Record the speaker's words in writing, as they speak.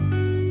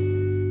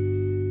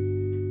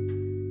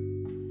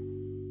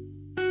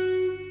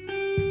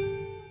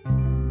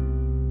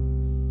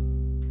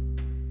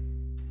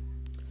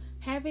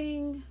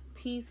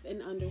Peace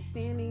and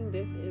Understanding.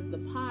 This is the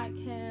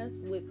podcast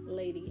with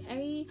Lady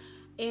A,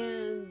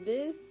 and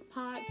this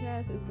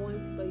podcast is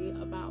going to be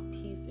about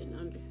peace and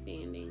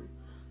understanding.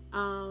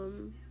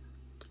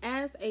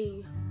 As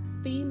a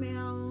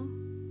female,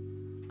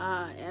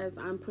 as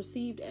I'm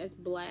perceived as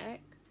black,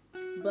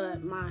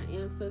 but my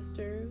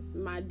ancestors,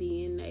 my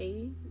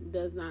DNA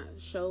does not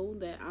show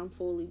that I'm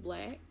fully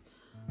black.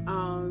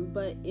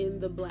 But in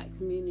the black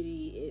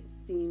community, it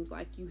seems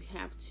like you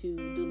have to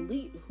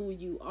delete who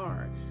you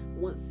are.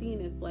 Once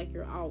seen as black,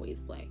 you're always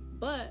black.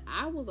 But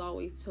I was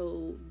always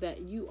told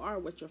that you are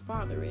what your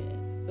father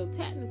is. So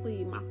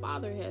technically, my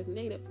father has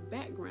Native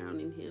background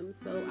in him,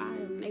 so I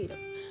am Native.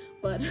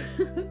 But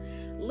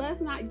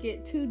let's not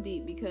get too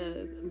deep,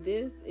 because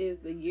this is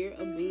the year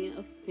of being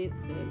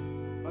offensive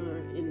or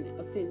in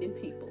offending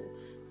people.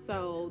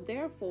 So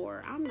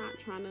therefore, I'm not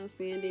trying to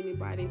offend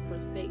anybody for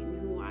stating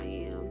who I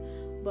am.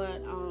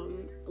 But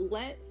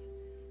let's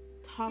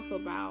talk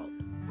about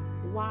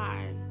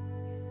why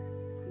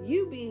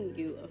you being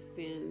you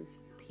offends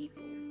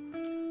people.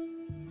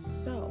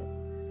 So,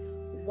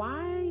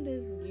 why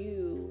does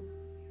you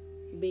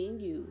being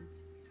you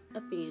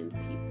offend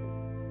people?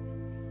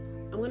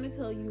 I'm going to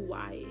tell you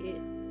why it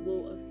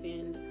will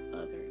offend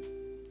others.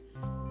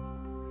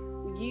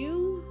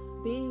 You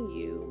being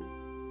you,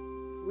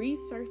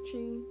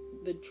 researching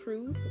the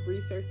truth,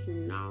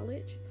 researching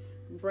knowledge,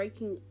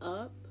 breaking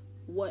up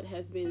what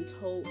has been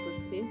told for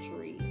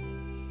centuries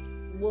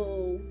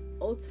will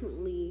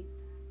ultimately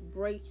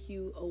break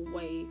you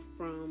away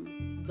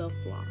from the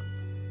flock.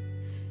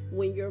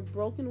 When you're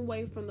broken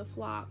away from the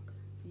flock,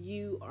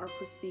 you are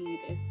perceived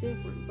as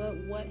different. But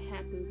what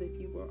happens if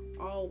you were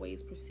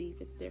always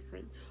perceived as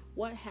different?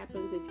 What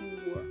happens if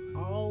you were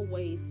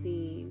always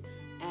seen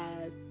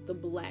as the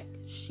black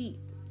sheep?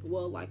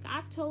 Well, like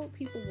I've told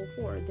people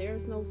before,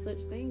 there's no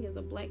such thing as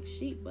a black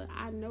sheep, but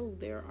I know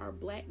there are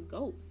black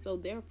goats. So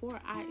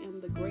therefore, I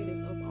am the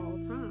greatest of all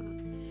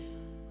time.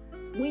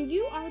 When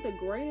you are the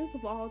greatest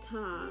of all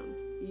time,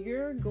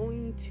 you're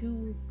going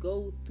to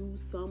go through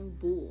some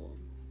bull.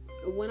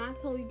 When I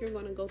tell you you're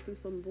going to go through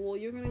some bull,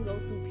 you're going to go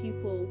through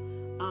people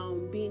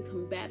being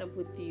combative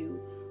with you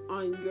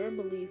on your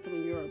beliefs,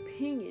 on your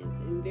opinions,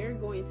 and they're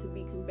going to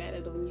be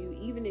combative on you,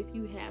 even if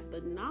you have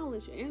the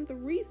knowledge and the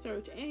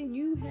research, and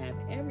you have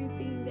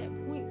everything that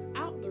points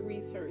out the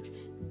research,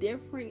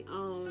 different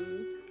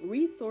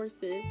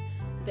resources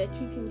that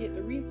you can get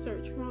the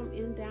research from,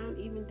 and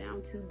even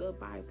down to the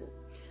Bible.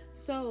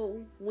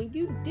 So when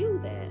you do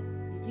that,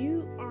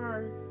 you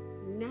are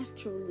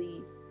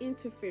naturally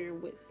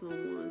interfering with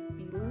someone's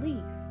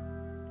belief.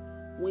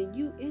 When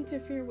you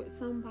interfere with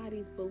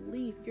somebody's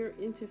belief, you're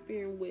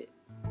interfering with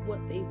what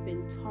they've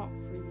been taught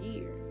for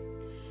years.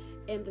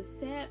 And the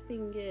sad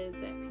thing is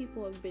that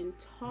people have been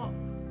taught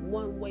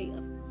one way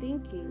of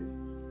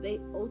thinking. They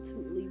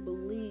ultimately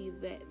believe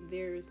that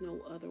there is no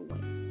other way.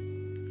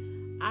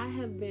 I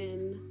have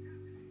been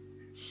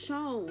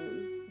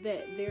shown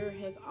that there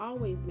has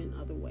always been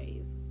other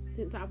ways.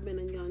 Since I've been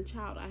a young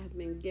child, I have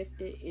been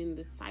gifted in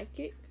the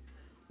psychic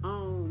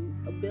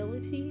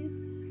abilities,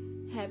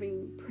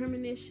 having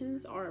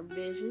premonitions or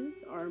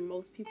visions, or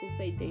most people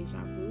say deja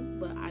vu,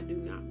 but I do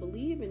not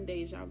believe in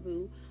deja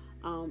vu.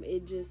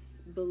 It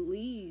just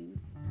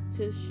believes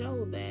to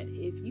show that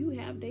if you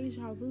have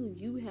deja vu,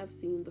 you have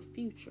seen the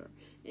future.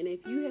 And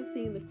if you have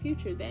seen the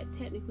future, that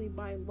technically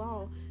by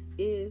law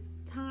is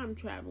time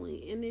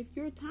traveling. And if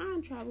you're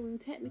time traveling,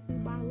 technically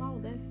by law,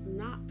 that's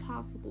not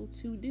possible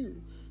to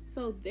do.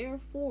 So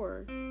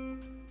therefore,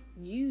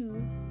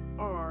 you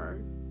are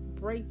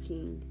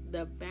breaking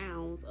the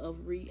bounds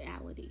of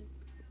reality.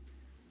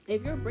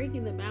 If you're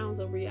breaking the bounds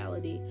of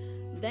reality,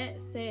 that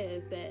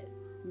says that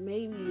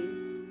maybe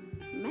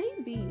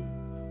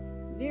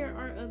there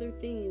are other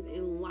things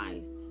in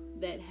life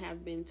that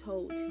have been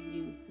told to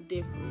you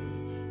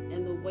differently,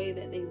 and the way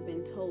that they've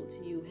been told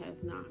to you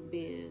has not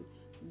been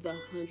the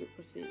 100%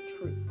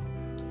 truth.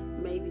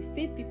 Maybe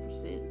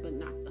 50%, but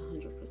not the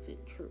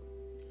 100% truth.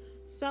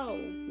 So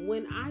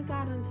when I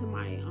got into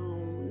my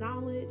own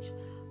knowledge,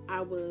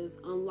 I was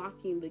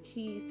unlocking the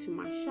keys to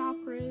my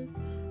chakras,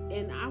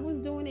 and I was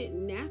doing it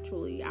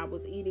naturally. I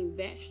was eating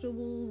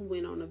vegetables,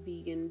 went on a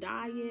vegan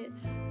diet,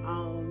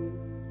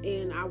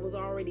 and I was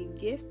already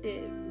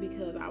gifted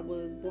because I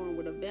was born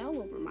with a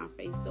veil over my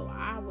face. So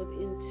I was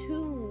in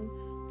tune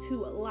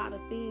to a lot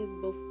of things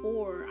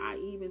before I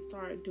even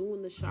started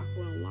doing the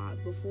chakra unlocks,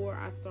 before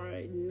I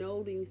started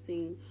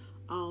noticing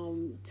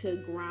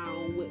to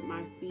ground with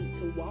my feet,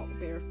 to walk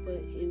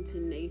barefoot into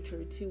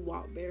nature, to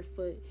walk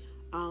barefoot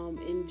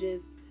and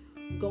just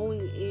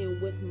going in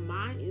with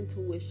my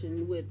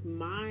intuition, with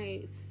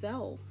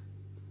myself.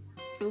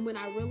 And when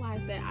I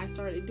realized that I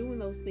started doing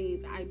those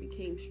things, I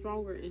became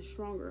stronger and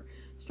stronger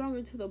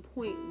to the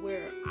point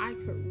where I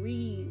could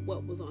read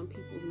what was on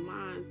people's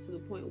minds, to the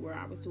point where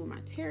I was doing my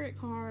tarot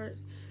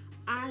cards.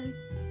 I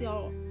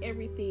saw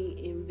everything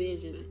in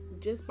vision.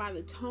 Just by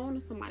the tone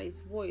of somebody's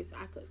voice,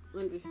 I could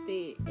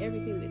understand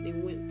everything that they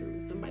went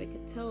through. Somebody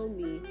could tell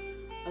me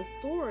a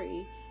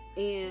story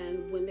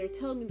And when they're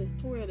telling me the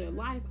story of their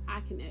life,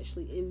 I can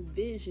actually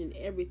envision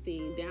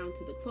everything down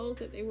to the clothes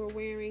that they were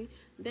wearing.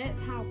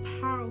 That's how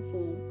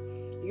powerful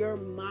your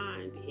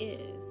mind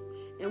is.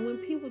 And when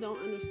people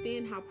don't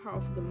understand how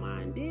powerful the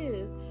mind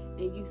is,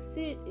 and you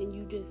sit and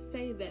you just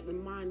say that the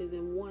mind is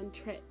in one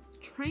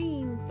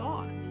train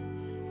thought,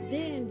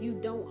 then you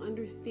don't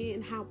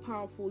understand how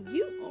powerful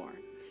you are.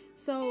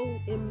 So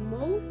in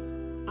most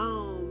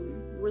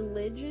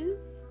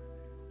religions,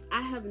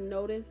 I have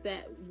noticed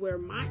that where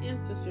my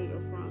ancestors are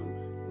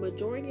from,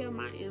 majority of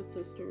my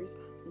ancestors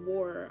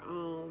were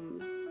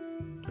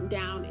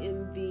down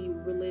in the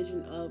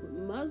religion of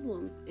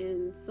Muslims,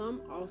 and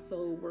some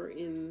also were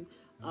in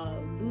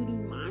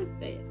voodoo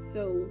mindset.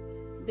 So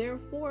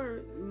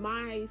therefore,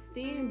 my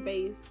stand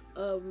base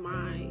of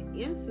my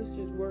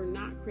ancestors were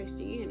not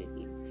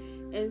Christianity.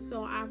 And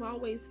so I've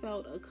always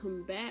felt a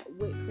combat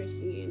with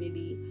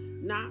Christianity,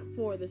 not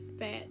for the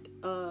fact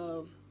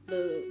of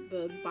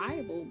the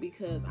Bible,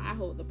 because I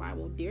hold the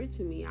Bible dear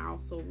to me. I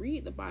also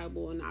read the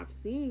Bible, and I've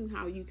seen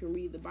how you can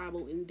read the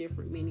Bible in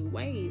many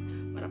ways,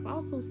 but I've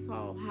also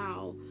saw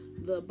how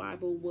the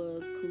Bible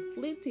was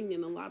conflicting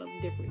in a lot of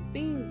different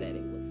things that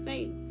it would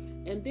say.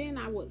 And then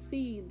I would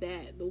see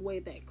that the way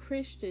that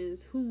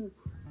Christians who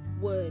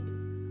would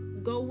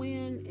go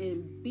in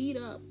and beat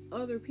up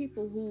other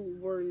people who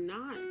were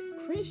not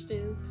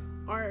Christians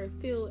or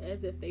feel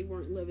as if they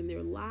weren't living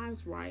their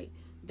lives right,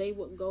 they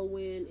would go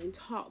in and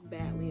talk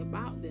badly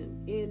about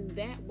them. And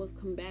that was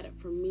combative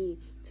for me,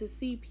 to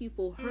see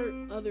people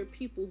hurt other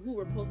people who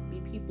were supposed to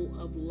be people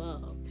of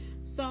love.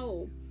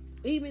 So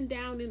even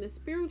down in the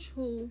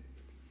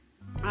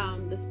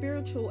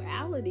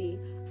spirituality,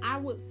 I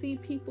would see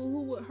people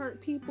who would hurt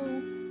people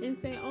and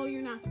say, oh,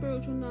 you're not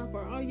spiritual enough,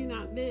 or oh, you're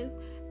not this.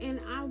 And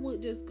I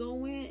would just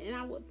go in and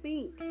I would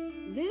think,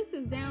 this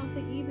is down to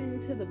even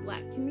to the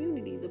black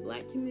community. The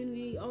black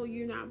community, oh,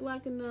 you're not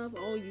black enough,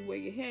 oh, you wear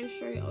your hair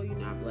straight, oh, you're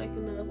not black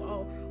enough,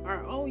 or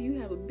oh, you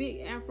have a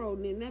big afro,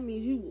 then that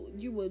means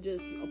you were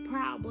just a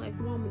proud black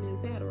woman,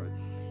 etc.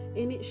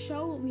 And it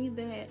showed me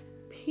that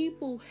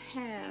people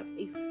have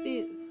a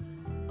sense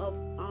of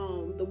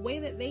the way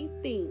that they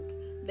think.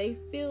 They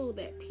feel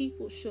that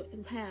people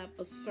should have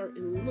a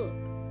certain look.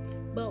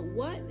 But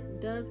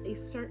what does a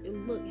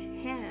certain look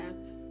have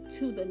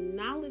to the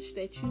knowledge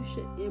that you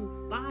should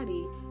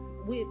embody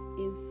with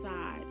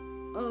inside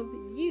of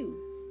you?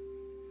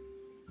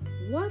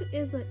 What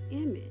is an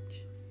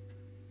image?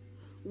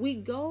 We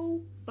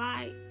go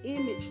by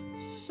image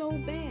so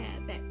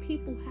bad that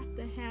people have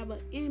to have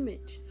an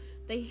image.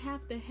 They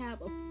have to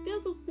have a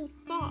physical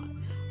thought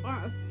or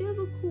a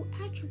physical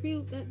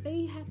attribute that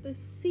they have to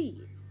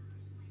see.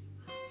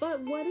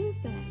 But what is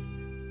that?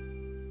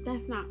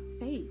 That's not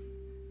faith.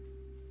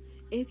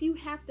 If you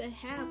have to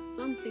have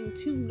something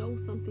to know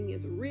something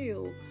is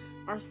real,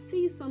 or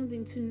see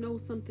something to know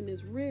something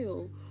is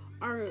real,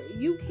 or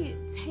you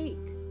can't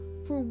take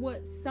for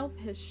what self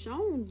has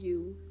shown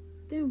you,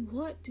 then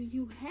what do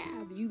you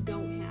have? You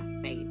don't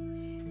have faith.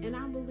 And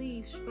I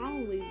believe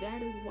strongly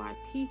that is why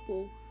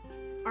people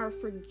are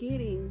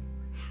forgetting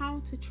how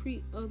to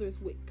treat others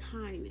with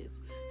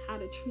kindness, how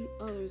to treat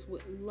others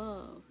with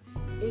love,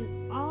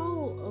 in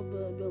all of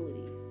the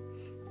abilities.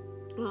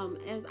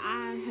 As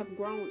I have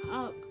grown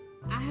up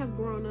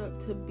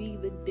to be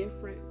the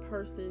different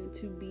person,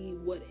 to be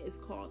what is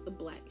called the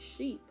black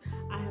sheep.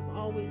 I have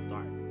always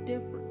thought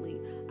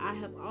differently. I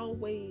have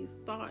always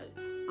thought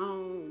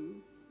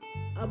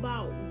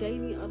about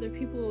dating other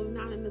people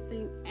not in the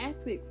same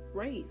ethnic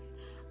race.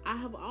 I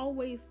have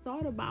always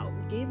thought about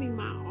giving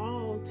my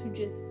all to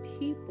just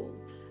people.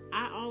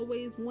 I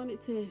always wanted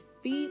to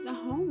feed the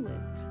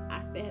homeless.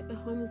 I fed the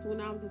homeless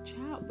when I was a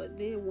child, but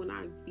then when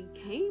I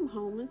became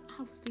homeless,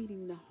 I was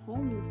feeding the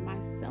homeless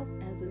myself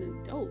as an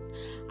adult.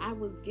 I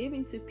was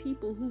giving to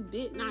people who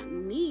did not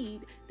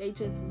need, they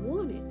just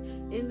wanted,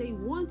 and they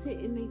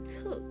wanted and they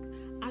took.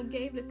 I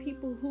gave to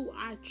people who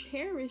I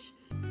cherish,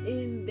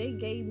 and they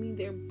gave me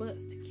their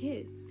butts to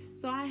kiss.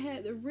 So I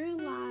had to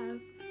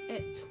realize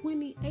at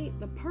 28,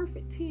 the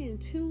perfect 10,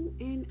 2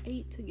 and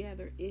 8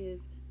 together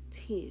is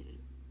 10.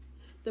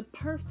 The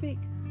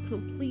perfect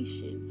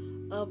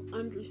completion of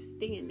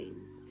understanding.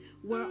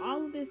 Where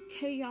all of this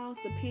chaos,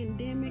 the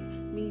pandemic,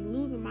 me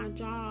losing my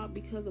job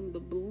because of the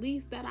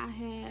beliefs that I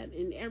had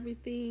and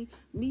everything,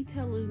 me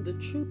telling the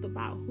truth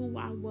about who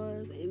I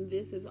was, and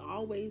this has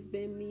always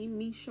been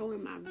me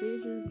showing my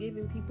visions,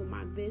 giving people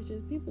my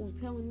visions, people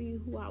telling me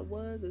who I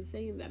was and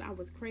saying that I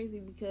was crazy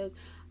because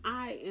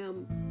I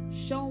am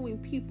showing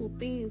people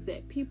things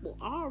that people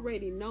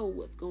already know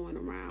what's going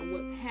around,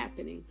 what's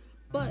happening.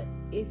 But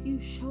if you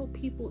show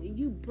people and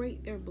you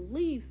break their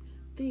beliefs,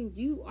 then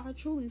you are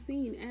truly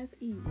seen as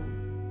evil.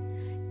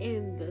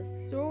 And the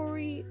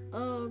story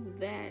of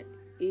that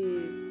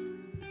is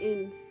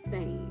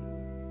insane.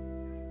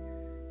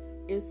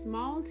 In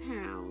small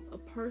towns, a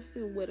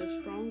person with a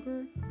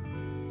stronger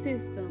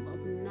system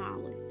of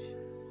knowledge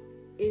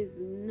is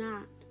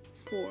not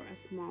for a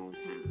small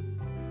town.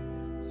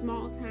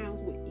 Small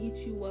towns will eat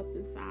you up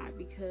inside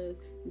because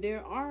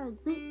there are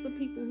groups of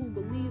people who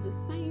believe the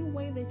same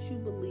way that you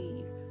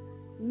believe.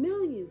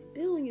 millions,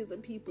 billions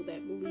of people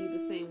that believe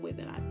the same way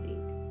that I think.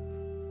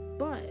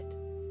 But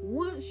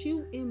once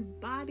you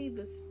embody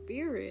the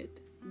Spirit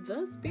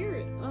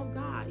of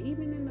God,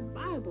 even in the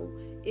Bible,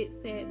 it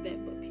said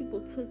that, but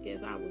people took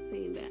as I was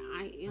saying that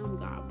I am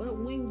God. But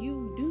when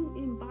you do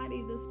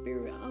embody the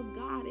Spirit of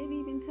God, it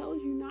even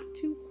tells you not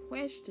to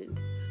question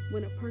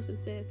when a person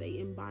says they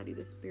embody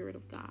the Spirit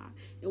of God.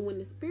 And when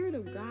the Spirit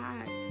of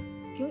God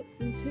gets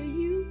into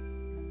you,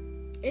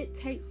 it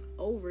takes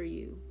over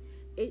you.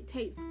 It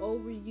takes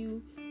over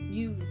you.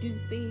 You do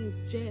things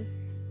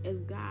just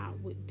as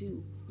God would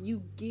do.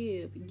 You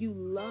give, you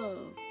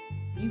love,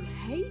 you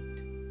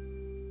hate.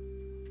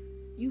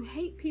 You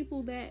hate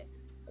people that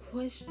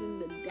question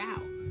the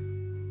doubts.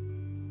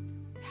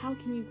 How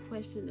can you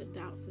question the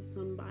doubts of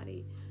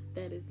somebody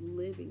that is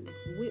living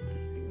with the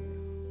Spirit?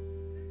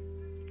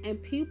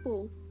 And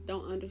people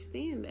don't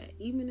understand that.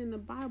 Even in the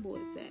Bible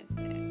it says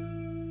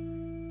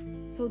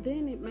that. So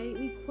then it made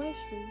me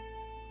question,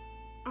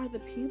 are the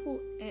people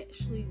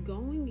actually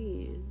going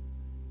in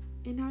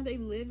and are they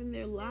living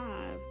their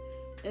lives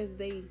as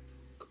they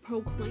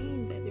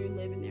proclaim that they're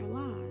living their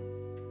lives?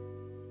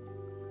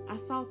 I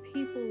saw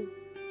people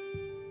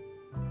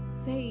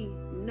say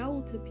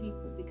no to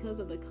people because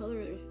of the color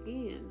of their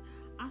skin.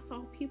 I saw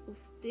people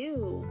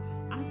steal.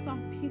 I saw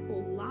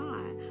people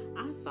lie.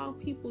 I saw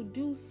people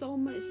do so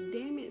much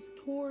damage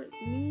towards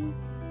me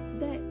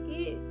that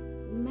it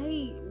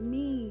made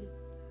me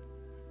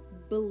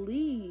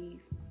believe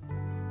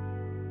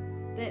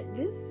that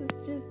this is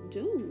just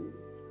doomed.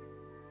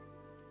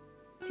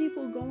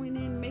 People going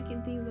in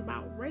making things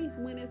about race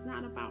when it's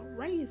not about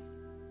race.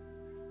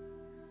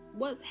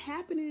 What's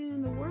happening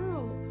in the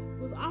world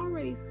was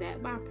already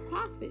set by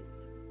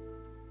prophets.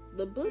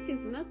 The book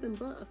is nothing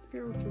but a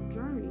spiritual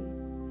journey.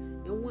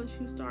 And once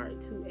you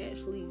start to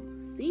actually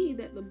see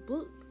that the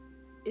book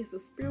is a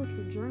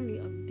spiritual journey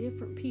of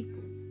different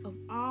people, of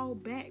all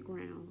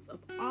backgrounds, of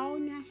all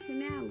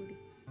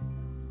nationalities,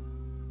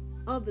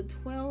 of the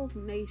 12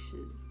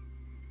 nations,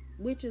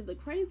 which is the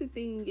crazy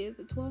thing is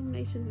the 12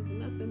 nations is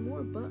nothing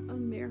more but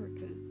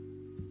America.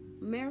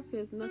 America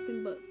is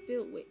nothing but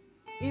filled with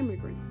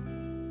immigrants.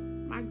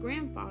 My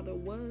grandfather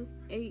was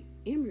an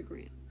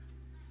immigrant,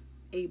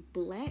 a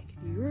black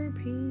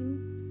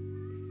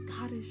European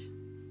Scottish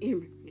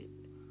immigrant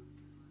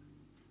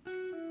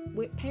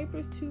with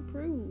papers to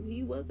prove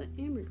he was an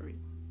immigrant.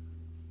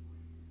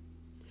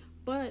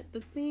 But the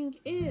thing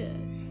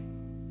is,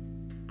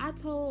 I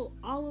told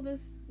all of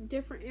this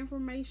different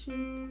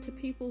information to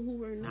people who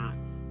were not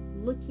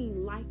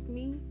looking like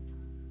me,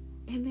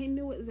 and they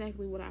knew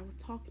exactly what I was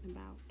talking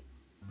about.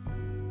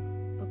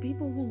 But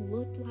people who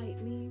looked like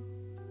me,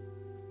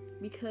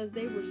 because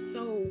they were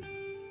so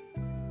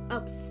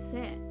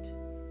upset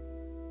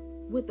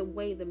with the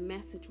way the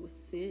message was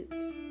sent.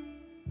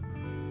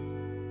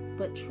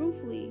 But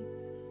truthfully,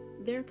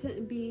 there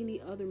couldn't be any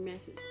other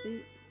message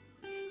sent.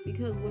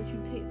 Because once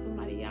you take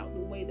somebody out the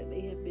way that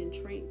they have been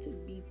trained to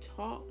be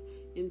taught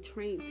and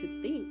trained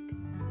to think,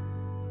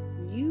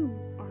 you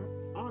are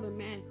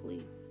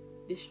automatically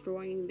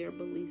destroying their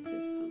belief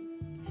system.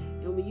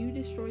 And when you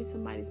destroy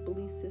somebody's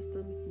belief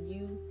system,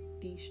 you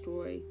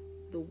destroy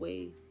the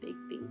way they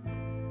think.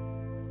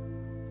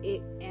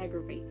 It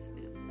aggravates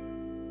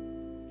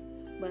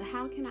them. But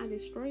how can I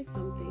destroy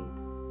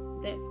something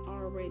that's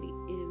already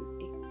in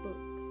a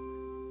book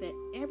that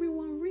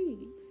everyone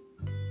reads,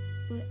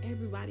 but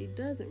everybody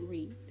doesn't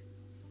read?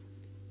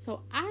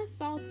 So I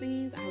saw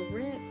things, I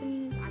read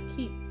things. I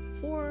keep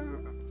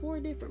four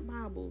different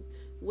Bibles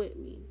with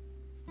me.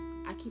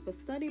 I keep a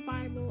study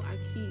Bible, I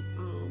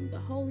keep the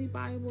Holy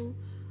Bible,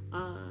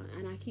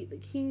 and I keep the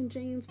King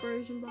James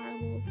Version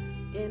Bible,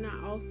 and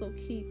I also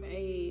keep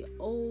a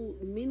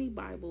old mini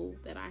Bible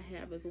that I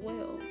have as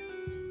well.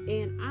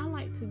 And I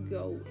like to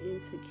go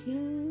into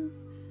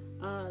Kings,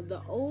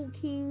 the old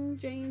King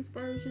James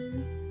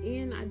Version,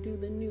 and I do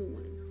the new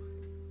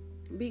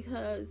one,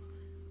 because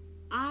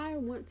I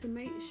want to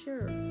make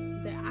sure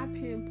that I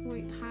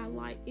pinpoint,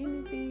 highlight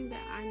anything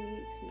that I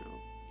need to know.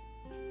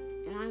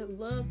 And I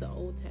love the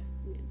Old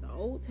Testament. The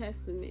Old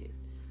Testament,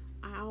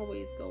 I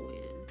always go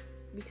in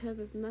because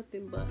it's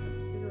nothing but a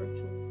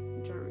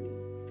spiritual journey.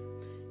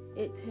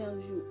 It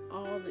tells you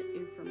all the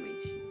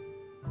information.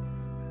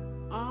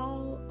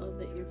 All of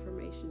the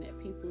information that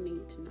people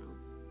need to know.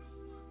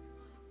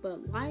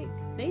 But like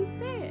they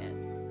said,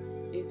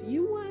 if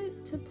you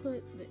want to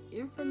put the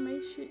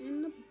information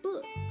in the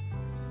book,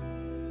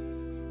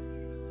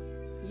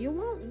 you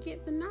won't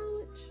get the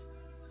knowledge.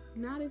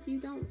 Not if you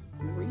don't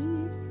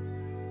read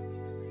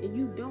and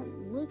you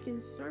don't look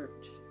and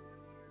search.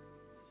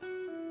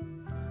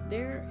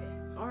 There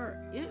are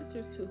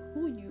answers to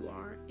who you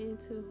are and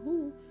to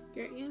who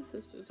your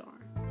ancestors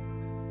are.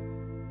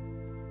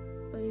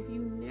 But if you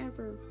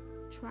never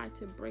try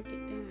to break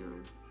it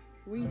down,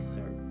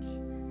 research,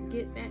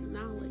 get that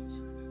knowledge,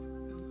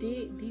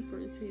 dig deeper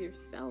into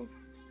yourself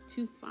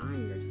to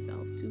find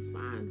yourself, to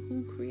find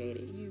who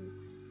created you.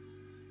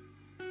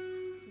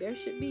 There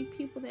should be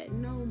people that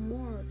know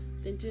more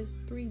than just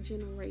 3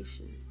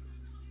 generations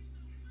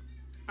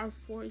or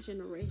 4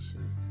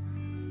 generations.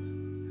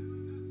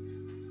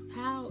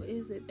 How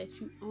is it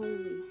that you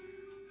only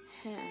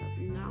have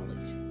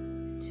knowledge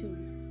to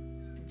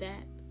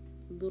that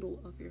little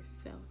of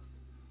yourself?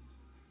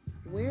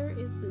 Where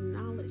is the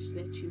knowledge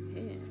that you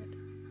had?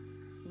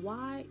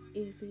 Why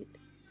is it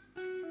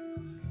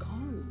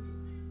gone?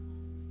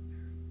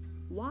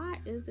 Why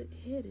is it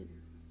hidden?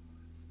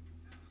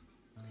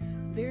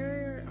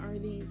 There are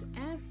these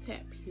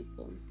Aztec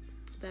people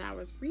that I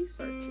was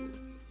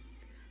researching,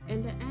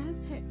 and the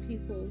Aztec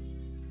people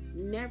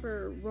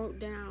never wrote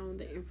down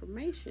the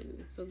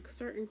information. So a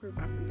certain group,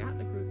 I forgot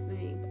the group's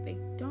name, but they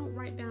don't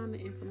write down the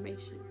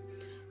information.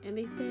 And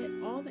they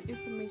said all the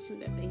information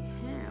that they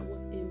had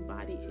was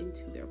embodied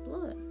into their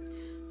blood.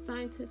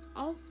 Scientists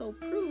also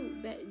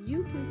proved that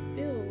you can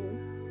feel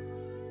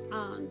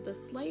the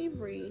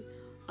slavery,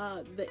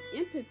 the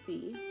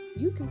empathy,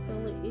 you can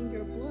feel it in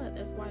your blood.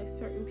 That's why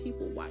certain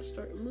people watch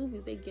certain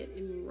movies, they get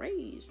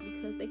enraged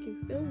because they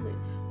can feel it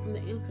from the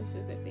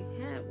ancestors that they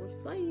had were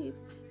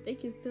slaves. They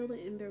can feel it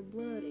in their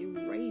blood,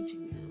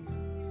 enraging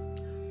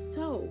them.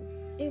 So,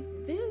 if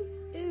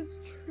this is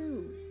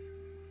true,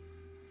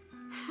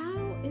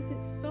 how is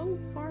it so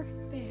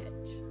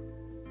far-fetched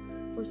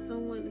for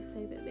someone to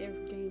say that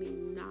they're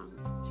gaining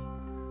knowledge?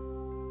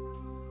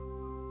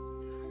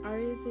 Or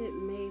is it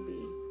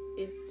maybe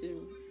it's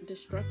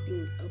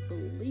destructing a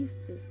belief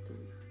system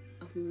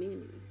of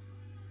many?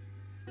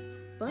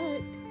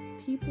 But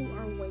people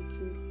are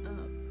waking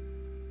up.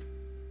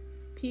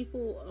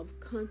 People of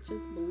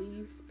conscious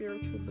beliefs,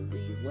 spiritual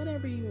beliefs,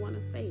 whatever you want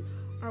to say,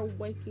 are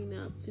waking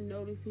up to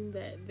noticing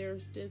that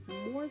there's just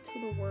more to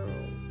the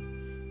world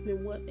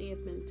than what they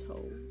have been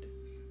told.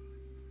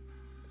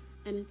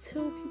 And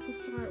until people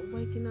start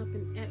waking up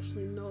and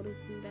actually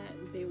noticing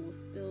that, they will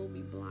still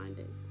be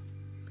blinded.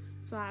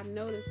 So I've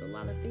noticed a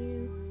lot of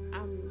things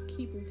I'm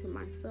keeping to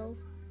myself,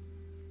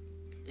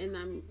 and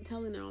I'm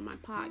telling it on my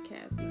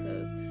podcast,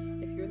 because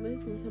if you're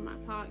listening to my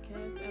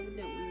podcast,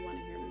 evidently you want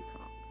to hear me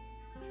talk.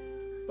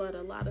 But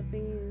a lot of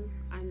things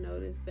I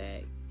noticed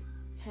that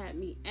had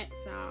me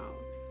exiled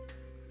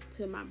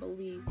to my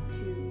beliefs,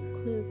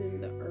 to cleansing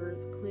the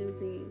earth,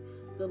 cleansing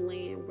the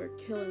land where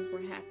killings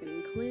were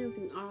happening,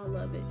 cleansing all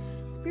of it.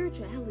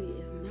 Spirituality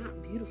is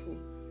not beautiful.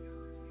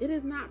 It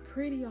is not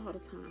pretty all the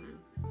time.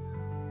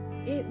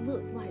 It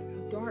looks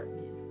like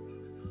darkness.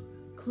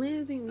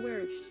 Cleansing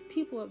where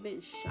people have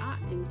been shot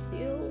and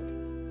killed.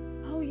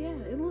 Oh yeah,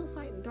 it looks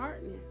like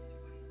darkness.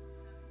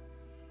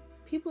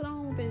 People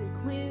don't even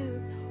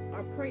cleanse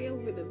or pray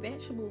over the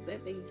vegetables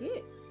that they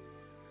get.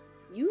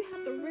 You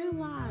have to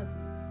realize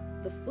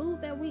the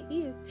food that we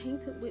eat is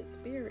tainted with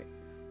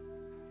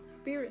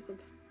spirits of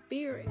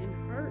fear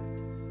and hurt.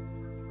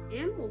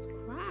 Animals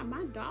cry.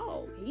 My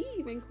dog, he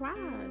even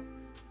cries.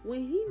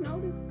 When he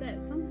notices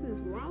that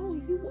something's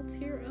wrong, he will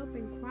tear up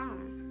and cry.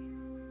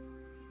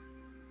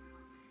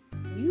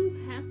 You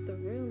have to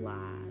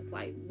realize,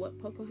 like what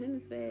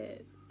Pocahontas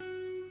said,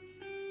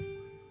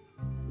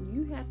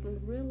 you have to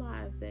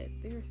realize that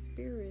there are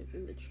spirits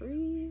in the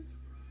trees,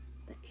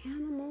 the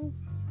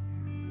animals,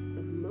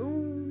 the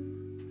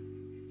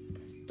moon,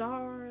 the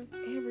stars,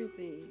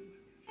 everything.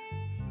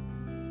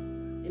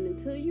 And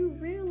until you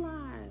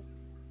realize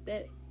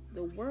that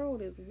the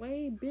world is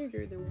way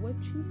bigger than what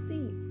you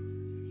see,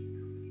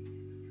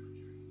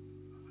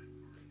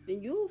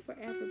 then you'll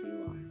forever be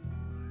lost.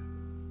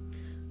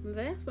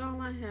 That's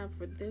all I have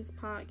for this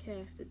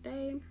podcast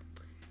today.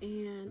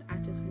 And I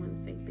just want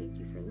to say thank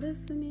you for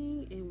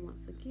listening. And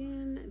once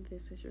again,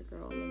 this is your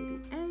girl,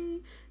 Lady A.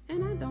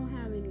 And I don't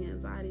have any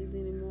anxieties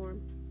anymore.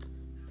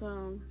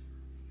 So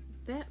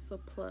that's a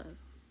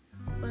plus.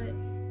 But,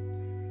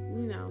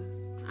 you know,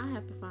 I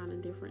have to find a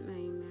different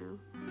name now.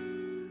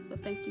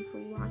 But thank you for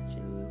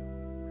watching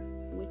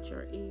with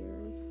your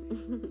ears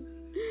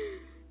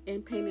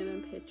and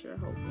painting a picture,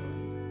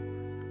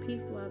 hopefully.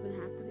 Peace, love, and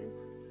happiness.